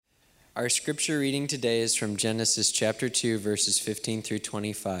Our scripture reading today is from Genesis chapter 2, verses 15 through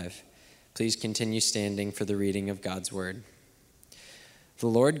 25. Please continue standing for the reading of God's word. The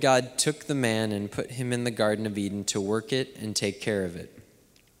Lord God took the man and put him in the Garden of Eden to work it and take care of it.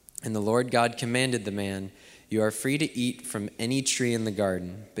 And the Lord God commanded the man, "You are free to eat from any tree in the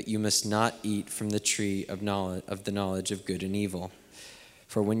garden, but you must not eat from the tree of the knowledge of good and evil.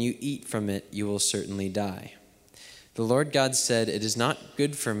 For when you eat from it, you will certainly die." The Lord God said, "It is not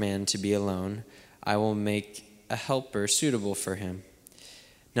good for man to be alone. I will make a helper suitable for him."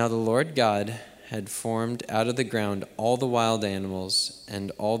 Now the Lord God had formed out of the ground all the wild animals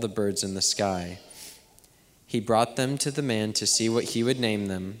and all the birds in the sky. He brought them to the man to see what he would name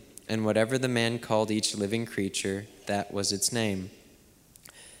them, and whatever the man called each living creature, that was its name.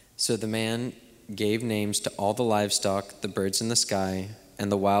 So the man gave names to all the livestock, the birds in the sky,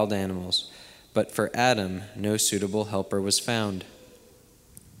 and the wild animals. But for Adam, no suitable helper was found.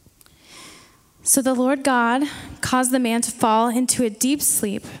 So the Lord God caused the man to fall into a deep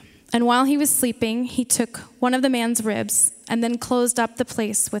sleep. And while he was sleeping, he took one of the man's ribs and then closed up the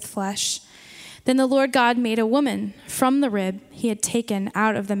place with flesh. Then the Lord God made a woman from the rib he had taken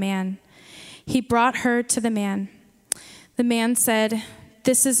out of the man. He brought her to the man. The man said,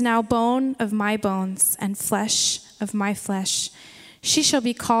 "This is now bone of my bones and flesh of my flesh. She shall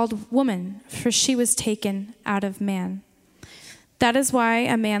be called woman, for she was taken out of man." That is why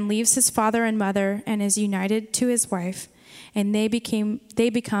a man leaves his father and mother and is united to his wife, and they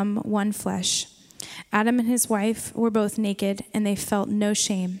become one flesh. Adam and his wife were both naked, and they felt no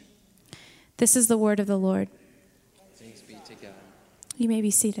shame. This is the word of the Lord. Thanks be to God. You may be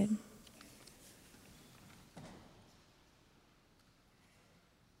seated.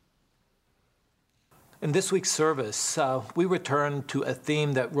 In this week's service, we return to a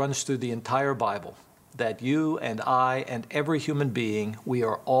theme that runs through the entire Bible, that you and I and every human being, we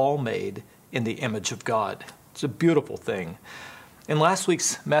are all made in the image of God. It's a beautiful thing. In last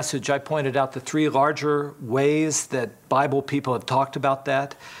week's message, I pointed out the three larger ways that Bible people have talked about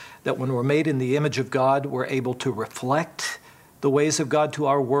that when we're made in the image of God, we're able to reflect the ways of God to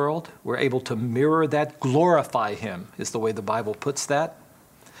our world. We're able to mirror that, glorify Him, is the way the Bible puts that.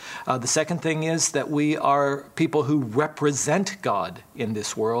 The second thing is that we are people who represent God in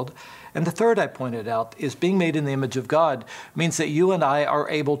this world. And the third I pointed out is being made in the image of God means that you and I are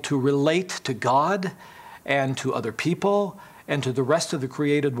able to relate to God and to other people and to the rest of the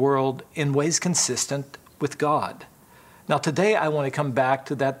created world in ways consistent with God. Now today I want to come back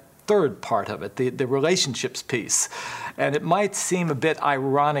to that third part of it, the relationships piece. And it might seem a bit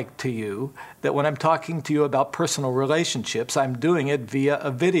ironic to you that when I'm talking to you about personal relationships, I'm doing it via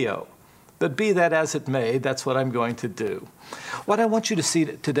a video. But be that as it may, that's what I'm going to do. What I want you to see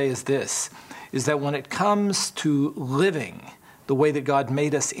today is this, is that when it comes to living the way that God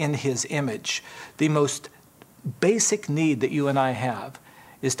made us in His image, the most basic need that you and I have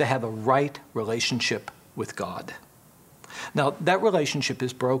is to have a right relationship with God. Now, that relationship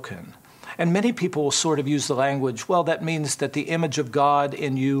is broken. And many people will sort of use the language, well, that means that the image of God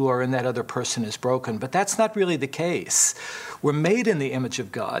in you or in that other person is broken. But that's not really the case. We're made in the image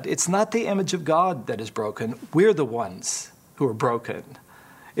of God. It's not the image of God that is broken. We're the ones who are broken.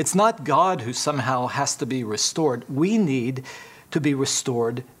 It's not God who somehow has to be restored. We need to be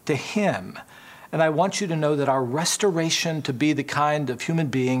restored to Him. And I want you to know that our restoration to be the kind of human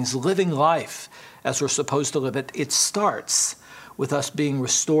beings living life as we're supposed to live it, it starts with us being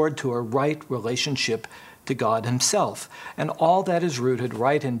restored to a right relationship to God Himself. And all that is rooted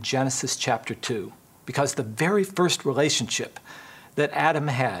right in Genesis chapter 2, because the very first relationship that Adam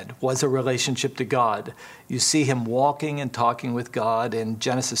had was a relationship to God. You see him walking and talking with God in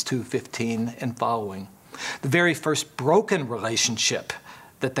Genesis 2:15 and following. The very first broken relationship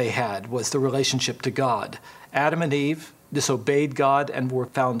that they had was the relationship to God. Adam and Eve disobeyed God and were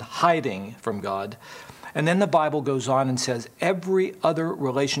found hiding from God. And then the Bible goes on and says every other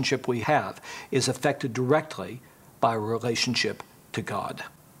relationship we have is affected directly by a relationship to God.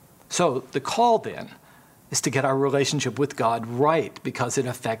 So the call then is to get our relationship with God right because it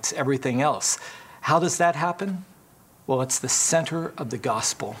affects everything else. How does that happen? Well, it's the center of the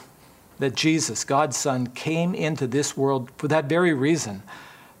gospel, that Jesus, God's Son, came into this world for that very reason.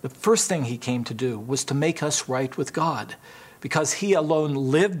 The first thing He came to do was to make us right with God, because He alone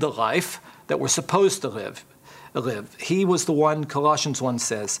lived the life that we're supposed to live. He was the one, Colossians 1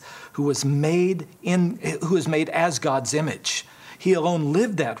 says, who was made as God's image. He alone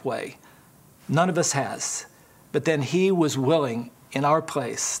lived that way. None of us has. But then He was willing in our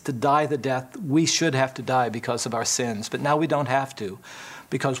place to die the death we should have to die because of our sins. But now we don't have to,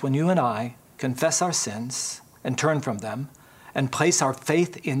 because when you and I confess our sins and turn from them, and place our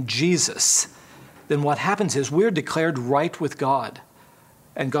faith in Jesus, then what happens is we're declared right with God.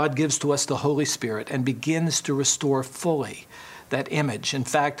 And God gives to us the Holy Spirit and begins to restore fully that image. In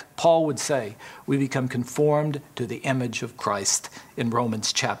fact, Paul would say we become conformed to the image of Christ in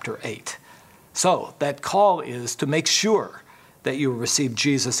Romans chapter 8. So that call is to make sure that you receive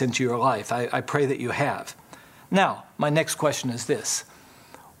Jesus into your life. I pray that you have. Now, my next question is this.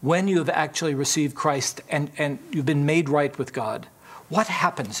 When you have actually received Christ and you've been made right with God, what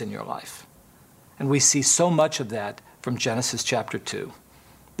happens in your life? And we see so much of that from Genesis chapter 2.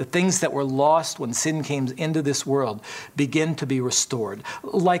 The things that were lost when sin came into this world begin to be restored.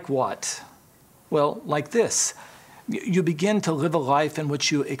 Like what? Well, like this. You begin to live a life in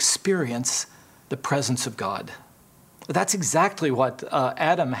which you experience the presence of God. That's exactly what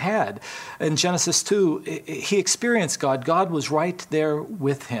Adam had. In Genesis 2, he experienced God. God was right there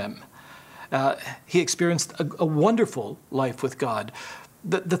with him. He experienced a wonderful life with God.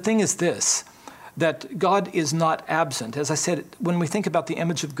 The thing is this, that God is not absent. As I said, when we think about the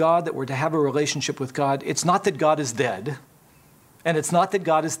image of God, that we're to have a relationship with God, it's not that God is dead, and it's not that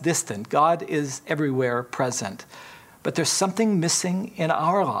God is distant. God is everywhere present. But there's something missing in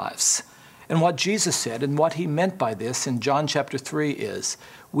our lives. And what Jesus said, and what he meant by this in John chapter 3 is,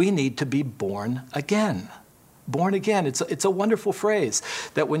 we need to be born again. Born again. It's a wonderful phrase,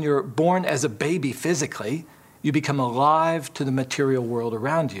 that when you're born as a baby physically, you become alive to the material world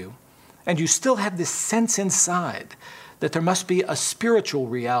around you. And you still have this sense inside that there must be a spiritual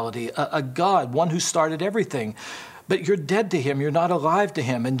reality, a God, one who started everything. But you're dead to him. You're not alive to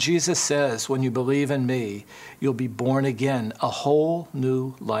him. And Jesus says, when you believe in me, you'll be born again, a whole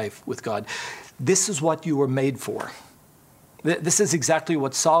new life with God. This is what you were made for. This is exactly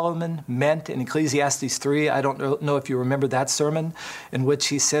what Solomon meant in Ecclesiastes 3. I don't know if you remember that sermon, in which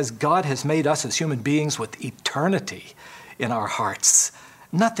he says, God has made us as human beings with eternity in our hearts.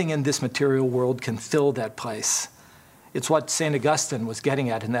 Nothing in this material world can fill that place. It's what St. Augustine was getting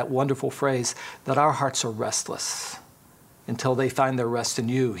at in that wonderful phrase, that our hearts are restless until they find their rest in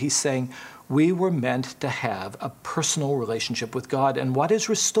you. He's saying we were meant to have a personal relationship with God. And what is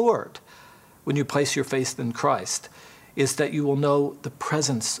restored when you place your faith in Christ is that you will know the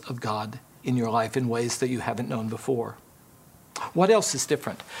presence of God in your life in ways that you haven't known before. What else is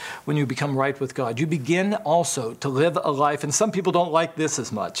different when you become right with God? You begin also to live a life, and some people don't like this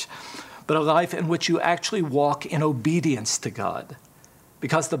as much, but a life in which you actually walk in obedience to God.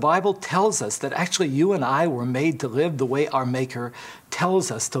 Because the Bible tells us that actually you and I were made to live the way our Maker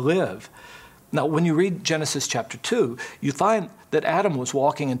tells us to live. Now, when you read Genesis chapter 2, you find that Adam was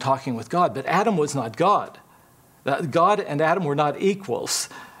walking and talking with God, but Adam was not God. God and Adam were not equals.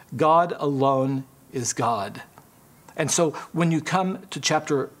 God alone is God. And so when you come to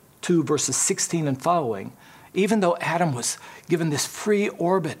chapter 2, verses 16 and following, even though Adam was given this free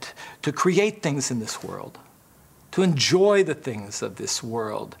orbit to create things in this world, to enjoy the things of this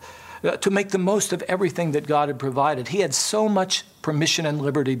world, to make the most of everything that God had provided, he had so much permission and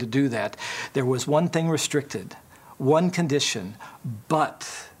liberty to do that. There was one thing restricted, one condition,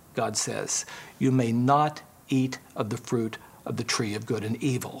 but, God says, you may not eat of the fruit of the tree of good and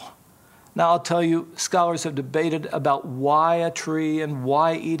evil. Now, I'll tell you, scholars have debated about why a tree and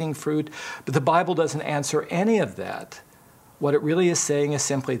why eating fruit, but the Bible doesn't answer any of that. What it really is saying is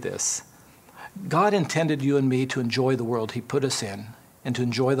simply this. God intended you and me to enjoy the world he put us in and to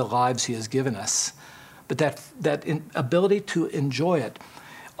enjoy the lives he has given us. But that ability to enjoy it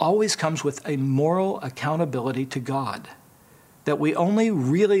always comes with a moral accountability to God. That we only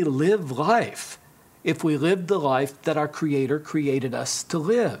really live life if we live the life that our Creator created us to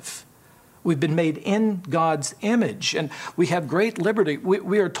live. We've been made in God's image, and we have great liberty.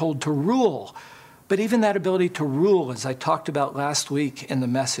 We are told to rule. But even that ability to rule, as I talked about last week in the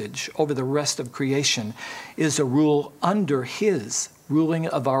message, over the rest of creation, is a rule under his ruling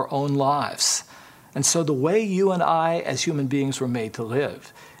of our own lives. And so the way you and I, as human beings, were made to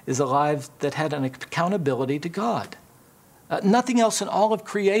live is a life that had an accountability to God. Nothing else in all of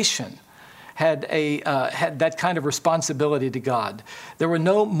creation had that kind of responsibility to God. There were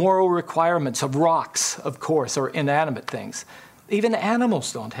no moral requirements of rocks, of course, or inanimate things. Even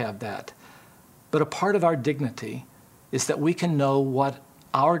animals don't have that. But a part of our dignity is that we can know what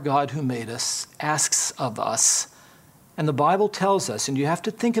our God who made us asks of us. And the Bible tells us, and you have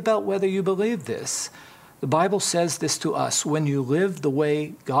to think about whether you believe this, the Bible says this to us: when you live the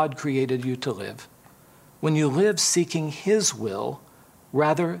way God created you to live, when you live seeking his will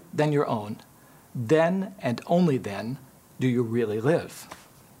rather than your own, then and only then do you really live.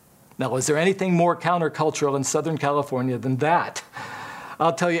 Now, is there anything more countercultural in Southern California than that?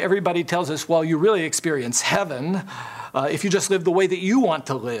 I'll tell you, everybody tells us, well, you really experience heaven if you just live the way that you want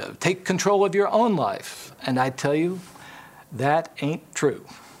to live, take control of your own life. And I tell you, that ain't true.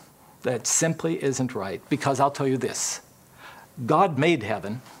 That simply isn't right. Because I'll tell you this, God made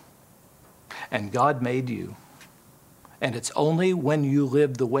heaven, and God made you. And it's only when you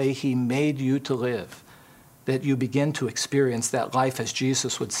live the way he made you to live that you begin to experience that life, as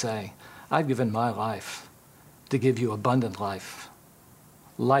Jesus would say, I've given my life to give you abundant life,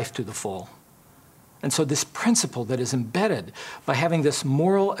 life to the full. And so this principle that is embedded by having this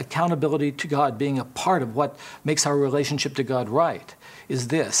moral accountability to God being a part of what makes our relationship to God right is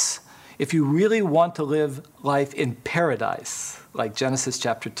this. If you really want to live life in paradise, like Genesis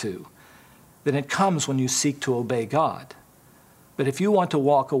chapter 2, then it comes when you seek to obey God. But if you want to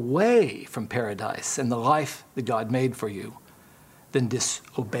walk away from paradise and the life that God made for you, then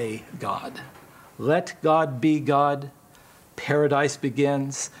disobey God. Let God be God. Paradise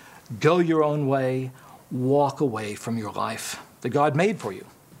begins. Go your own way. Walk away from your life that God made for you.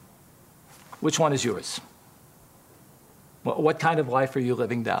 Which one is yours? What kind of life are you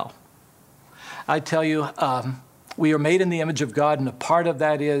living now? I tell you, we are made in the image of God, and a part of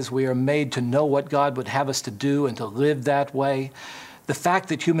that is we are made to know what God would have us to do and to live that way. The fact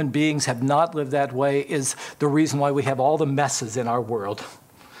that human beings have not lived that way is the reason why we have all the messes in our world.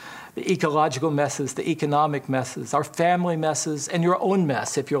 The ecological messes, the economic messes, our family messes, and your own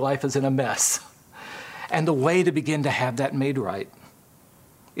mess if your life is in a mess. And the way to begin to have that made right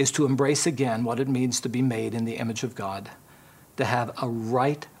is to embrace again what it means to be made in the image of God, to have a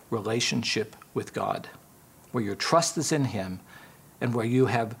right relationship with God, where your trust is in him and where you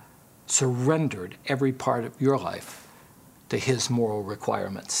have surrendered every part of your life to his moral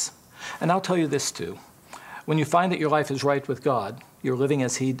requirements. And I'll tell you this too. When you find that your life is right with God, you're living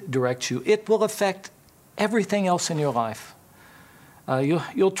as he directs you, it will affect everything else in your life.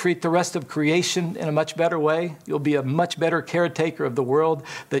 You'll treat the rest of creation in a much better way. You'll be a much better caretaker of the world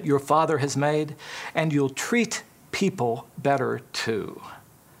that your Father has made. And you'll treat people better too.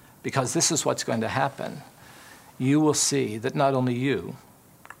 Because this is what's going to happen. You will see that not only you,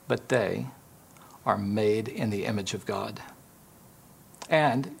 but they are made in the image of God.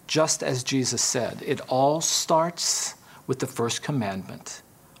 And just as Jesus said, it all starts with the first commandment.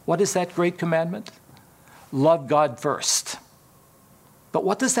 What is that great commandment? Love God first. But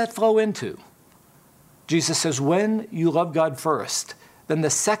what does that flow into? Jesus says, when you love God first, then the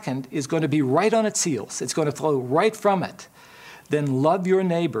second is going to be right on its heels. It's going to flow right from it. Then love your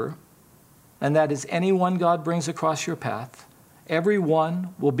neighbor, and that is anyone God brings across your path.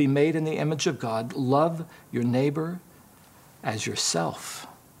 Everyone will be made in the image of God. Love your neighbor as yourself,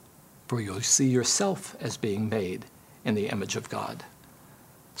 for you'll see yourself as being made in the image of God.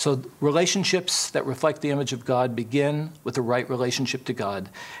 So relationships that reflect the image of God begin with a right relationship to God,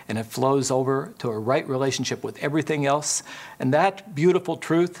 and it flows over to a right relationship with everything else. And that beautiful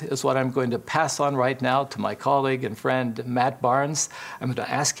truth is what I'm going to pass on right now to my colleague and friend, Matt Barnes. I'm going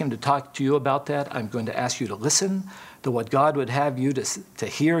to ask him to talk to you about that. I'm going to ask you to listen to what God would have you to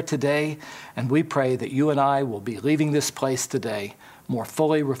hear today. And we pray that you and I will be leaving this place today more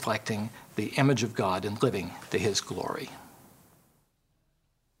fully reflecting the image of God and living to his glory.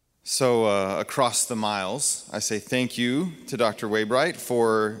 So across the miles, I say thank you to Dr. Waybright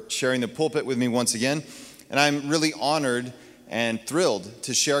for sharing the pulpit with me once again. And I'm really honored and thrilled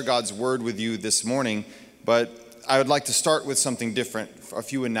to share God's word with you this morning. But I would like to start with something different, a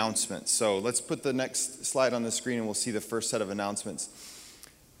few announcements. So let's put the next slide on the screen and we'll see the first set of announcements.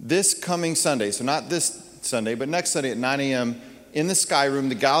 This coming Sunday, so not this Sunday, but next Sunday at 9 a.m., in the Sky Room,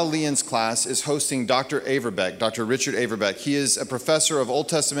 the Galileans class is hosting Dr. Averbeck, Dr. Richard Averbeck. He is a professor of Old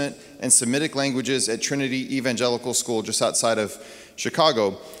Testament and Semitic languages at Trinity Evangelical School just outside of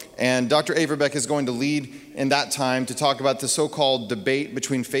Chicago. And Dr. Averbeck is going to lead in that time to talk about the so-called debate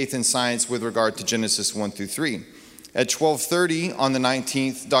between faith and science with regard to Genesis 1 through 3. At 12:30 on the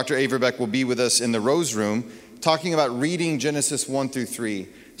 19th, Dr. Averbeck will be with us in the Rose Room talking about reading Genesis 1 through 3.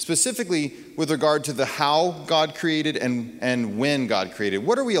 Specifically with regard to the how God created and when God created.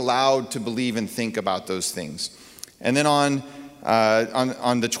 What are we allowed to believe and think about those things? And then on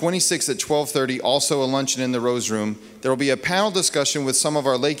the 26th at 12:30, also a luncheon in the Rose Room, there will be a panel discussion with some of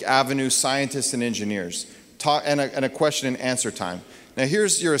our Lake Avenue scientists and engineers and a question and answer time. Now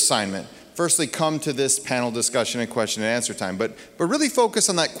here's your assignment. Firstly, come to this panel discussion and question and answer time, but really focus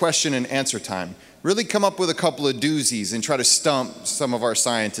on that question and answer time. Really come up with a couple of doozies and try to stump some of our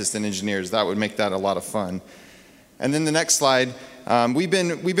scientists and engineers. That would make that a lot of fun. And then the next slide, we've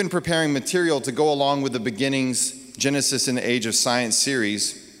been preparing material to go along with the Beginnings, Genesis in the Age of Science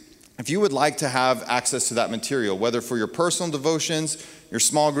series. If you would like to have access to that material, whether for your personal devotions, your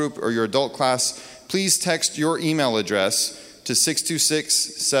small group, or your adult class, please text your email address to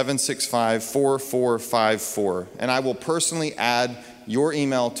 626-765-4454, and I will personally add your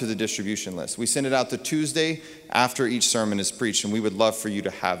email to the distribution list. We send it out the Tuesday after each sermon is preached, and we would love for you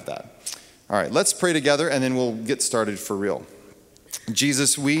to have that. All right, let's pray together, and then we'll get started for real.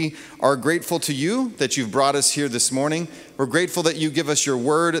 Jesus, we are grateful to you that you've brought us here this morning. We're grateful that you give us your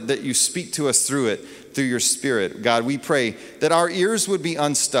word, that you speak to us through it, through your Spirit. God, we pray that our ears would be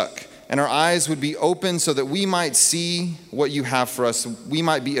unstuck and our eyes would be open so that we might see what you have for us. We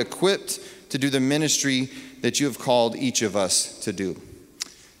might be equipped to do the ministry that you have called each of us to do.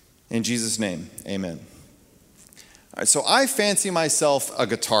 In Jesus' name, amen. All right, so I fancy myself a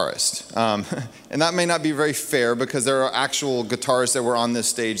guitarist, and that may not be very fair because there are actual guitarists that were on this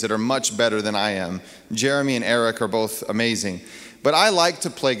stage that are much better than I am. Jeremy and Eric are both amazing, but I like to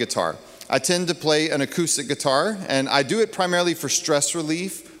play guitar. I tend to play an acoustic guitar, and I do it primarily for stress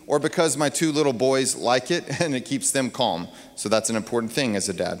relief or because my two little boys like it and it keeps them calm. So that's an important thing as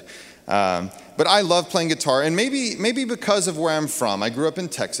a dad. But I love playing guitar, and maybe because of where I'm from, I grew up in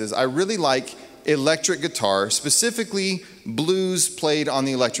Texas, I really like electric guitar, specifically blues played on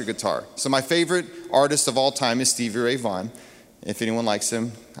the electric guitar. So my favorite artist of all time is Stevie Ray Vaughan. If anyone likes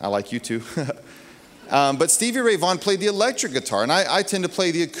him, I like you too. But Stevie Ray Vaughan played the electric guitar, and I tend to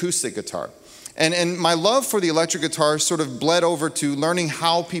play the acoustic guitar. And my love for the electric guitar sort of bled over to learning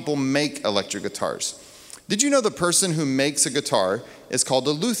how people make electric guitars. Did you know the person who makes a guitar is called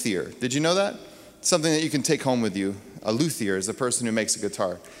a luthier? Did you know that? Something that you can take home with you. A luthier is the person who makes a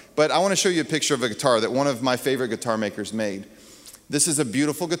guitar. But I want to show you a picture of a guitar that one of my favorite guitar makers made. This is a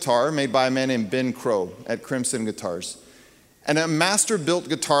beautiful guitar made by a man named Ben Crow at Crimson Guitars. And a master-built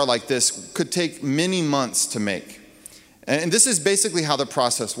guitar like this could take many months to make. And this is basically how the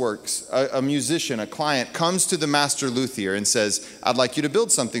process works. A musician, a client, comes to the master luthier and says, I'd like you to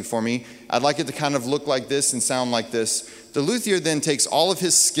build something for me. I'd like it to kind of look like this and sound like this. The luthier then takes all of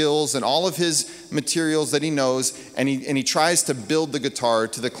his skills and all of his materials that he knows, and he tries to build the guitar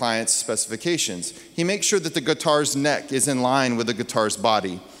to the client's specifications. He makes sure that the guitar's neck is in line with the guitar's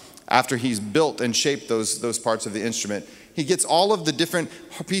body. After he's built and shaped those parts of the instrument, he gets all of the different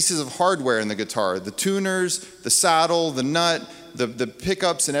pieces of hardware in the guitar, the tuners, the saddle, the nut, the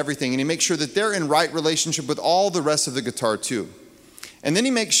pickups and everything, and he makes sure that they're in right relationship with all the rest of the guitar too. And then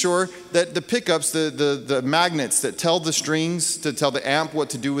he makes sure that the pickups, the magnets that tell the strings, to tell the amp what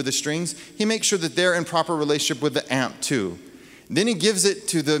to do with the strings, he makes sure that they're in proper relationship with the amp too. Then he gives it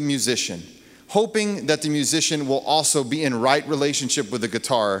to the musician, hoping that the musician will also be in right relationship with the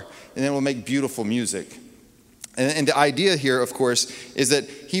guitar, and then will make beautiful music. And the idea here, of course, is that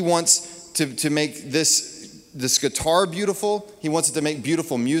he wants to make this guitar beautiful. He wants it to make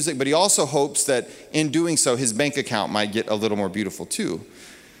beautiful music, but he also hopes that in doing so, his bank account might get a little more beautiful too.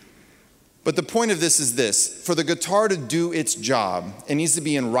 But the point of this is this: for the guitar to do its job, it needs to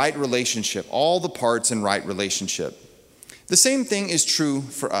be in right relationship, all the parts in right relationship. The same thing is true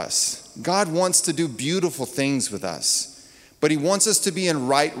for us. God wants to do beautiful things with us, but he wants us to be in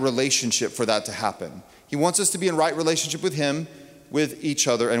right relationship for that to happen. He wants us to be in right relationship with him, with each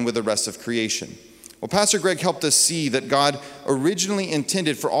other, and with the rest of creation. Well, Pastor Greg helped us see that God originally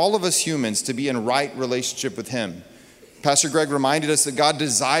intended for all of us humans to be in right relationship with him. Pastor Greg reminded us that God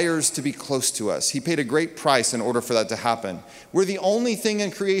desires to be close to us. He paid a great price in order for that to happen. We're the only thing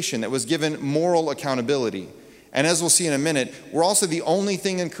in creation that was given moral accountability. And as we'll see in a minute, we're also the only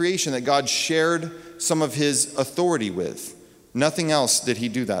thing in creation that God shared some of his authority with. Nothing else did he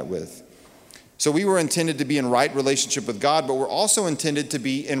do that with. So we were intended to be in right relationship with God, but we're also intended to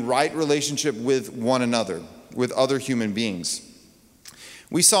be in right relationship with one another, with other human beings.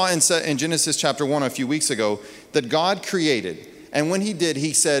 We saw in Genesis chapter 1 a few weeks ago that God created, and when he did,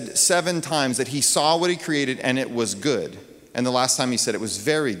 he said 7 times that he saw what he created and it was good. And the last time he said it was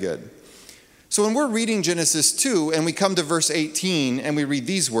very good. So when we're reading Genesis 2 and we come to verse 18 and we read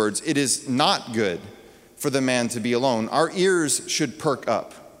these words, it is not good for the man to be alone, our ears should perk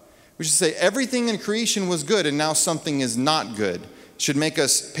up. We should say everything in creation was good and now something is not good. It should make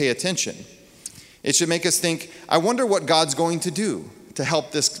us pay attention. It should make us think, I wonder what God's going to do to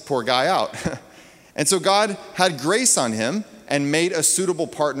help this poor guy out. And so God had grace on him and made a suitable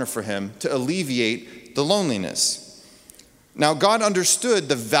partner for him to alleviate the loneliness. Now, God understood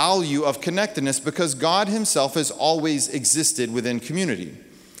the value of connectedness because God himself has always existed within community.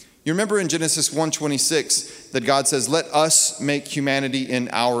 You remember in Genesis 1:26 that God says, let us make humanity in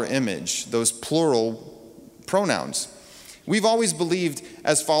our image, those plural pronouns. We've always believed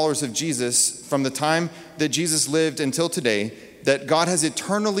as followers of Jesus, from the time that Jesus lived until today, that God has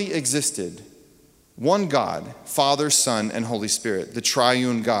eternally existed. One God, Father, Son, and Holy Spirit, the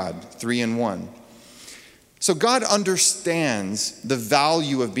triune God, 3 in 1. So God understands the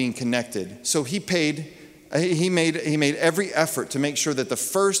value of being connected. So he made every effort to make sure that the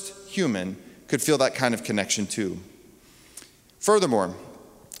first human could feel that kind of connection too. Furthermore,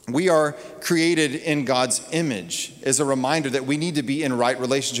 we are created in God's image as a reminder that we need to be in right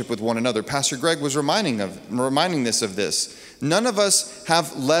relationship with one another. Pastor Greg was reminding us of this. None of us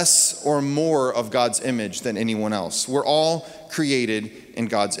have less or more of God's image than anyone else. We're all created in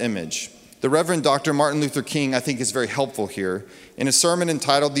God's image. The Reverend Dr. Martin Luther King, I think, is very helpful here. In a sermon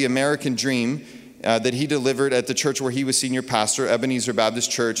entitled The American Dream that he delivered at the church where he was senior pastor, Ebenezer Baptist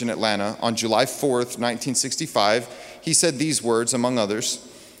Church in Atlanta, on July 4th, 1965, he said these words, among others.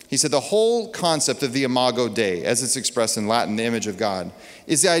 He said, the whole concept of the Imago Dei, as it's expressed in Latin, the image of God,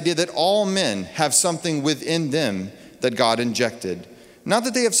 is the idea that all men have something within them that God injected. Not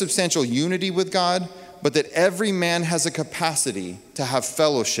that they have substantial unity with God, but that every man has a capacity to have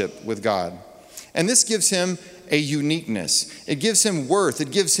fellowship with God. And this gives him a uniqueness. It gives him worth.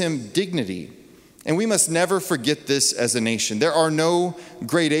 It gives him dignity. And we must never forget this as a nation. There are no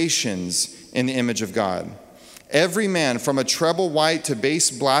gradations in the image of God. Every man from a treble white to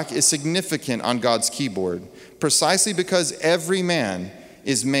bass black is significant on God's keyboard, precisely because every man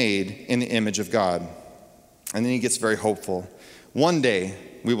is made in the image of God. And then he gets very hopeful. One day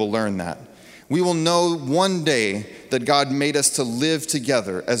we will learn that. We will know one day that God made us to live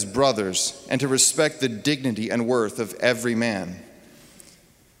together as brothers and to respect the dignity and worth of every man.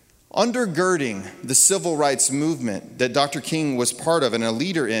 Undergirding the civil rights movement that Dr. King was part of and a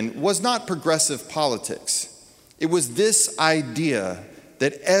leader in was not progressive politics. It was this idea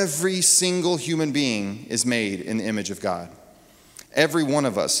that every single human being is made in the image of God. Every one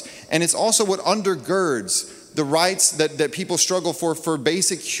of us. And it's also what undergirds the rights that people struggle for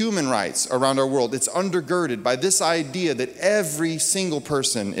basic human rights around our world. It's undergirded by this idea that every single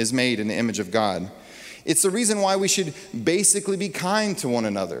person is made in the image of God. It's the reason why we should basically be kind to one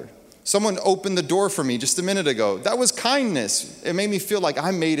another. Someone opened the door for me just a minute ago. That was kindness. It made me feel like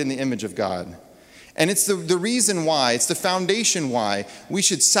I'm made in the image of God. And it's the reason why, it's the foundation why we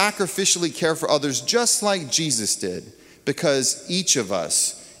should sacrificially care for others just like Jesus did, because each of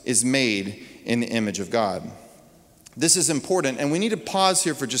us is made in the image of God. This is important, and we need to pause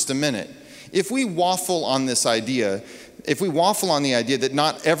here for just a minute. If we waffle on the idea that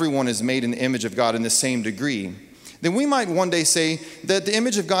not everyone is made in the image of God in the same degree, then we might one day say that the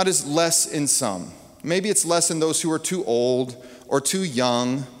image of God is less in some. Maybe it's less in those who are too old or too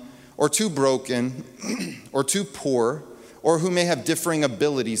young or too broken or too poor or who may have differing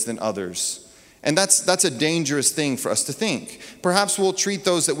abilities than others. And that's a dangerous thing for us to think. Perhaps we'll treat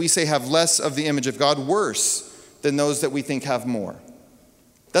those that we say have less of the image of God worse than those that we think have more.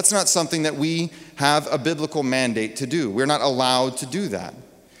 That's not something that we have a biblical mandate to do. We're not allowed to do that.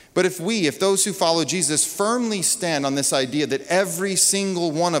 But if those who follow Jesus firmly stand on this idea that every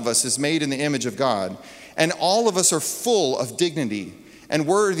single one of us is made in the image of God, and all of us are full of dignity and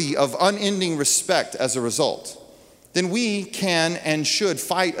worthy of unending respect as a result, then we can and should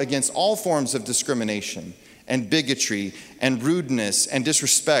fight against all forms of discrimination and bigotry and rudeness and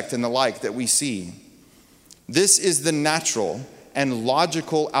disrespect and the like that we see. This is the natural and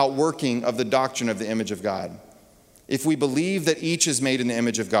logical outworking of the doctrine of the image of God. If we believe that each is made in the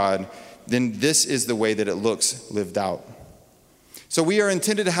image of God, then this is the way that it looks lived out. So we are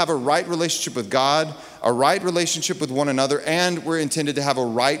intended to have a right relationship with God, a right relationship with one another, and we're intended to have a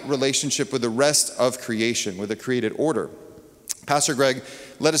right relationship with the rest of creation, with the created order. Pastor Greg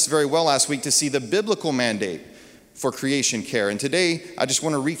led us very well last week to see the biblical mandate for creation care. And today, I just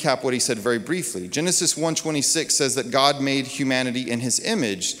want to recap what he said very briefly. Genesis 1:26 says that God made humanity in his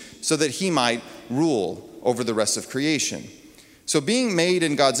image so that he might rule over the rest of creation. So being made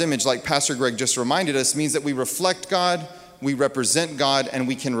in God's image, like Pastor Greg just reminded us, means that we reflect God, we represent God, and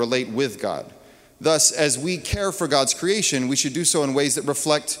we can relate with God. Thus, as we care for God's creation, we should do so in ways that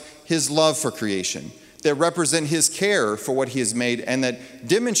reflect his love for creation, that represent his care for what he has made, and that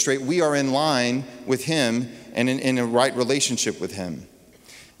demonstrate we are in line with him and in a right relationship with him.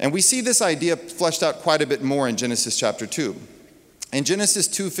 And we see this idea fleshed out quite a bit more in Genesis chapter 2. In Genesis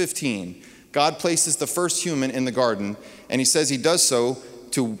 2:15, God places the first human in the garden, and he says he does so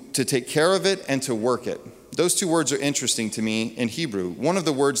to take care of it and to work it. Those two words are interesting to me in Hebrew. One of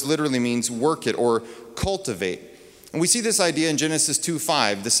the words literally means work it or cultivate. And we see this idea in Genesis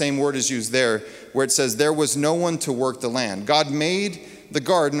 2:5. The same word is used there, where it says, there was no one to work the land. God made the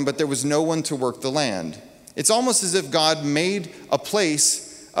garden, but there was no one to work the land. It's almost as if God made a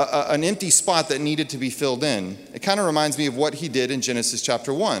place, an empty spot that needed to be filled in. It kind of reminds me of what he did in Genesis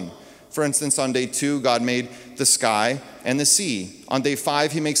chapter 1. For instance, on day 2, God made the sky and the sea. On day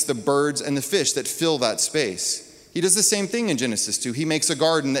 5, he makes the birds and the fish that fill that space. He does the same thing in Genesis 2. He makes a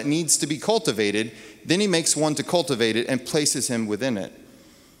garden that needs to be cultivated. Then he makes one to cultivate it and places him within it.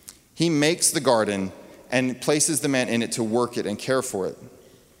 He makes the garden and places the man in it to work it and care for it.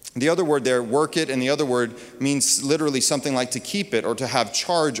 The other word there, work it, and the other word means literally something like to keep it or to have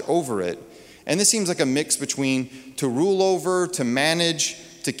charge over it. And this seems like a mix between to rule over, to manage,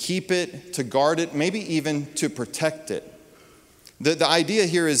 to keep it, to guard it, maybe even to protect it. The idea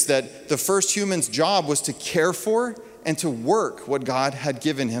here is that the first human's job was to care for and to work what God had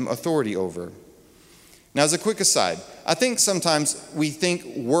given him authority over. Now, as a quick aside, I think sometimes we think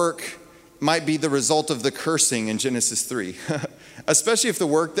work might be the result of the cursing in Genesis 3, especially if the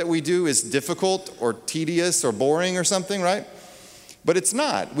work that we do is difficult or tedious or boring or something, right? But it's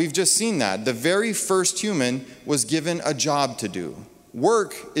not. We've just seen that. The very first human was given a job to do.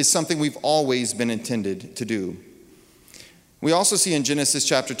 Work is something we've always been intended to do. We also see in Genesis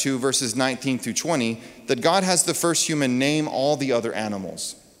chapter 2, verses 19 through 20, that God has the first human name all the other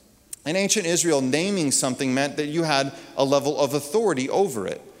animals. In ancient Israel, naming something meant that you had a level of authority over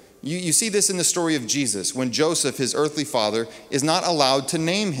it. You see this in the story of Jesus, when Joseph, his earthly father, is not allowed to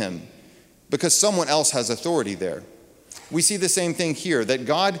name him because someone else has authority there. We see the same thing here, that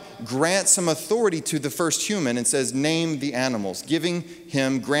God grants some authority to the first human and says, name the animals,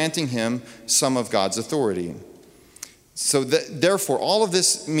 granting him some of God's authority. So therefore, all of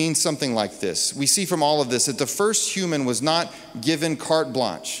this means something like this. We see from all of this that the first human was not given carte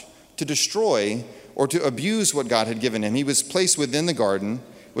blanche to destroy or to abuse what God had given him. He was placed within the garden,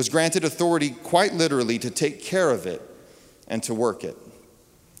 was granted authority quite literally to take care of it and to work it.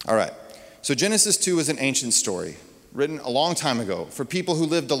 All right, so Genesis 2 is an ancient story, written a long time ago, for people who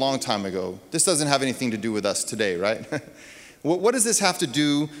lived a long time ago. This doesn't have anything to do with us today, right? What does this have to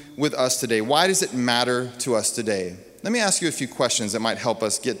do with us today? Why does it matter to us today? Let me ask you a few questions that might help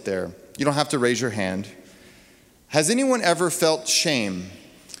us get there. You don't have to raise your hand. Has anyone ever felt shame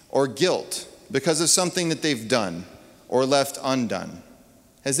or guilt because of something that they've done or left undone?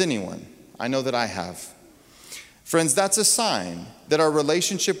 Has anyone? I know that I have. Friends, that's a sign that our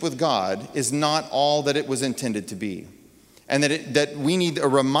relationship with God is not all that it was intended to be. And that we need a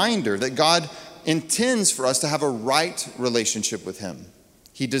reminder that God intends for us to have a right relationship with him.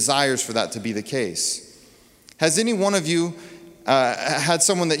 He desires for that to be the case. Has any one of you had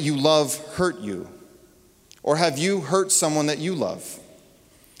someone that you love hurt you? Or have you hurt someone that you love?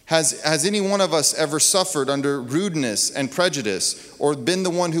 Has any one of us ever suffered under rudeness and prejudice, or been the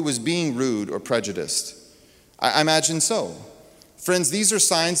one who was being rude or prejudiced? I imagine so. Friends, these are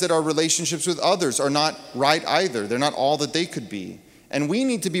signs that our relationships with others are not right either. They're not all that they could be. And we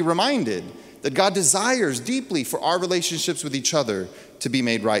need to be reminded that God desires deeply for our relationships with each other to be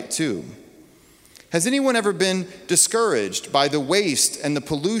made right too. Has anyone ever been discouraged by the waste and the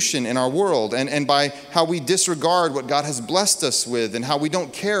pollution in our world and by how we disregard what God has blessed us with and how we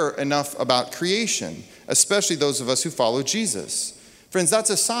don't care enough about creation, especially those of us who follow Jesus? Friends, that's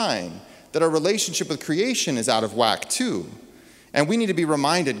a sign that our relationship with creation is out of whack too. And we need to be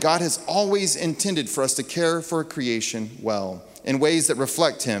reminded God has always intended for us to care for creation well in ways that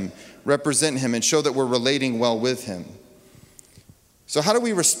reflect him, represent him, and show that we're relating well with him. So how do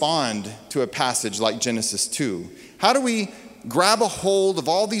we respond to a passage like Genesis 2? How do we grab a hold of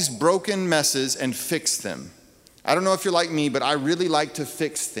all these broken messes and fix them? I don't know if you're like me, but I really like to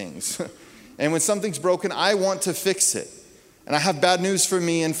fix things. And when something's broken, I want to fix it. And I have bad news for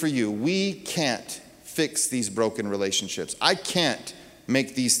me and for you. We can't fix these broken relationships. I can't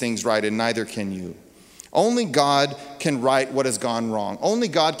make these things right, and neither can you. Only God can right what has gone wrong. Only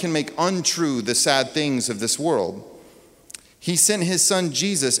God can make untrue the sad things of this world. He sent his son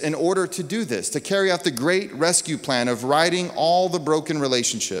Jesus in order to do this, to carry out the great rescue plan of righting all the broken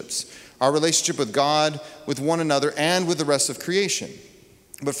relationships, our relationship with God, with one another, and with the rest of creation.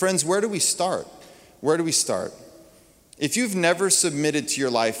 But friends, where do we start? Where do we start? If you've never submitted to your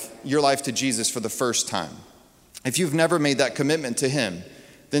life to Jesus for the first time, if you've never made that commitment to him,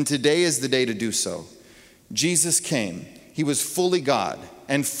 then today is the day to do so. Jesus came. He was fully God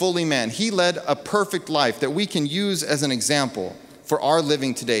and fully man. He led a perfect life that we can use as an example for our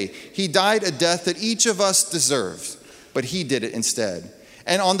living today. He died a death that each of us deserves, but he did it instead.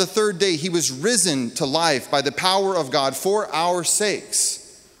 And on the third day, he was risen to life by the power of God for our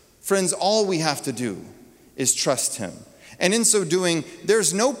sakes. Friends, all we have to do is trust him. And in so doing,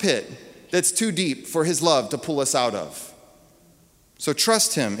 there's no pit that's too deep for his love to pull us out of. So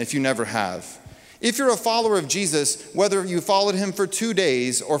trust him if you never have. If you're a follower of Jesus, whether you followed him for 2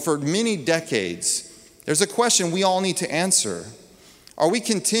 days or for many decades, there's a question we all need to answer. Are we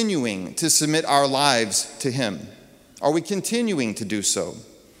continuing to submit our lives to him? Are we continuing to do so?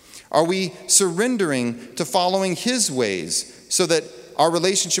 Are we surrendering to following his ways so that our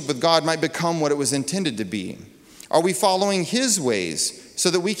relationship with God might become what it was intended to be? Are we following his ways so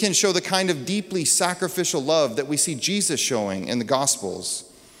that we can show the kind of deeply sacrificial love that we see Jesus showing in the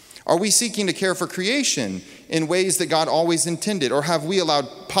Gospels? Are we seeking to care for creation in ways that God always intended? Or have we allowed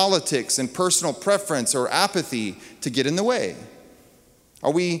politics and personal preference or apathy to get in the way?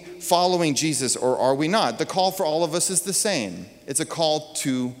 Are we following Jesus or are we not? The call for all of us is the same. It's a call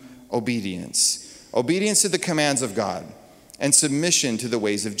to obedience. Obedience to the commands of God and submission to the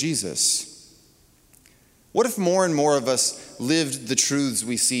ways of Jesus. What if more and more of us lived the truths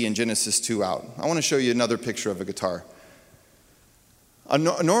we see in Genesis 2 out? I want to show you another picture of a guitar.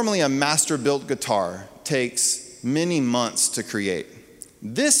 Normally a master-built guitar takes many months to create.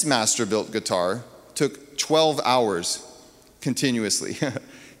 This master-built guitar took 12 hours continuously.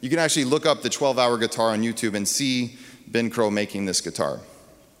 You can actually look up the 12-hour guitar on YouTube and see Ben Crow making this guitar.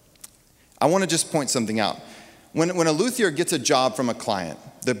 I want to just point something out. When a luthier gets a job from a client,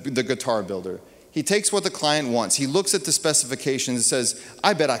 the guitar builder, he takes what the client wants. He looks at the specifications and says,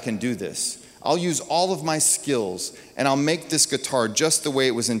 I bet I can do this. I'll use all of my skills and I'll make this guitar just the way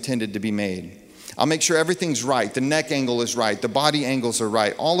it was intended to be made. I'll make sure everything's right. The neck angle is right. The body angles are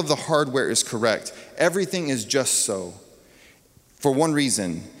right. All of the hardware is correct. Everything is just so. For one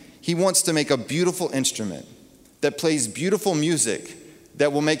reason, he wants to make a beautiful instrument that plays beautiful music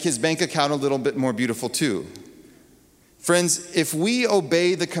that will make his bank account a little bit more beautiful too. Friends, if we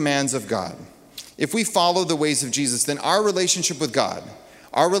obey the commands of God, if we follow the ways of Jesus, then our relationship with God,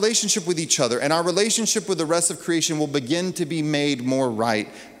 our relationship with each other, and our relationship with the rest of creation will begin to be made more right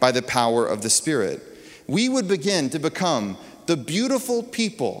by the power of the Spirit. We would begin to become the beautiful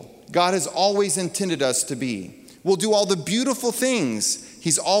people God has always intended us to be. We'll do all the beautiful things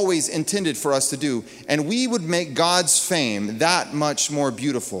he's always intended for us to do. And we would make God's fame that much more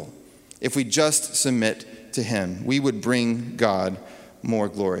beautiful if we just submit to him. We would bring God more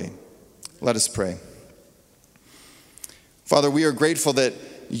glory. Let us pray. Father, we are grateful that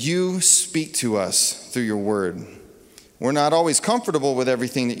you speak to us through your word. We're not always comfortable with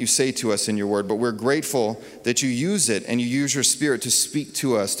everything that you say to us in your word, but we're grateful that you use it and you use your Spirit to speak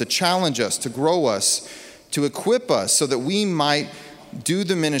to us, to challenge us, to grow us, to equip us so that we might do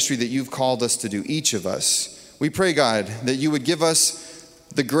the ministry that you've called us to do, each of us. We pray, God, that you would give us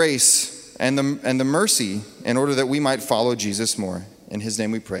the grace and the mercy in order that we might follow Jesus more. In his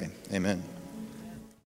name we pray. Amen.